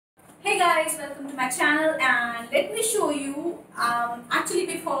Hey guys, welcome to my channel, and let me show you, actually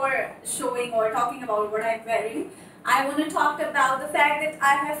before showing or talking about what I'm wearing, I want to talk about the fact that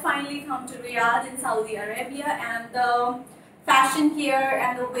I have finally come to Riyadh in Saudi Arabia, and the fashion here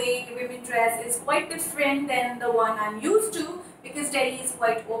and the way women dress is quite different than the one I'm used to, because Delhi is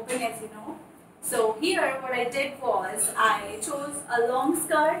quite open, as you know. So here what I did was I chose a long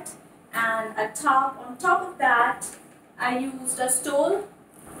skirt and a top. On top of that I used a stole,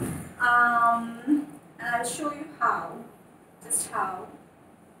 and I'll show you just how,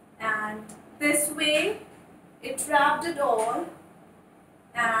 and this way it wrapped it all,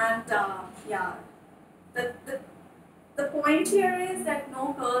 and yeah, the point here is that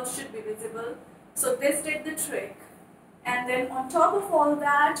no curves should be visible, so this did the trick. And then on top of all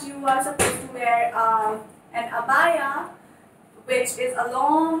that, you are supposed to wear an abaya, which is a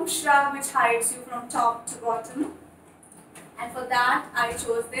long shrug which hides you from top to bottom. And for that I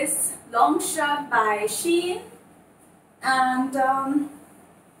chose this long shrug by Shein, and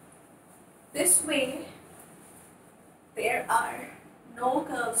this way there are no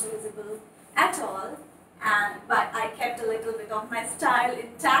curves visible at all, but I kept a little bit of my style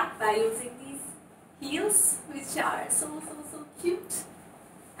intact by using these heels, which are so cute.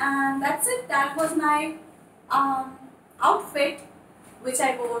 And that's it. That was my outfit, which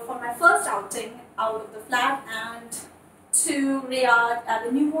I wore for my first outing out of the flat and to Riyadh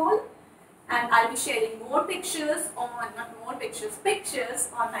Avenue Mall. And I'll be sharing more pictures pictures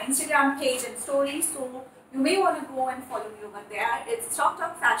on my Instagram page and stories, so you may want to go and follow me over there. It's Talk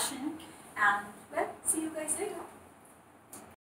Fashion, and well, see you guys later.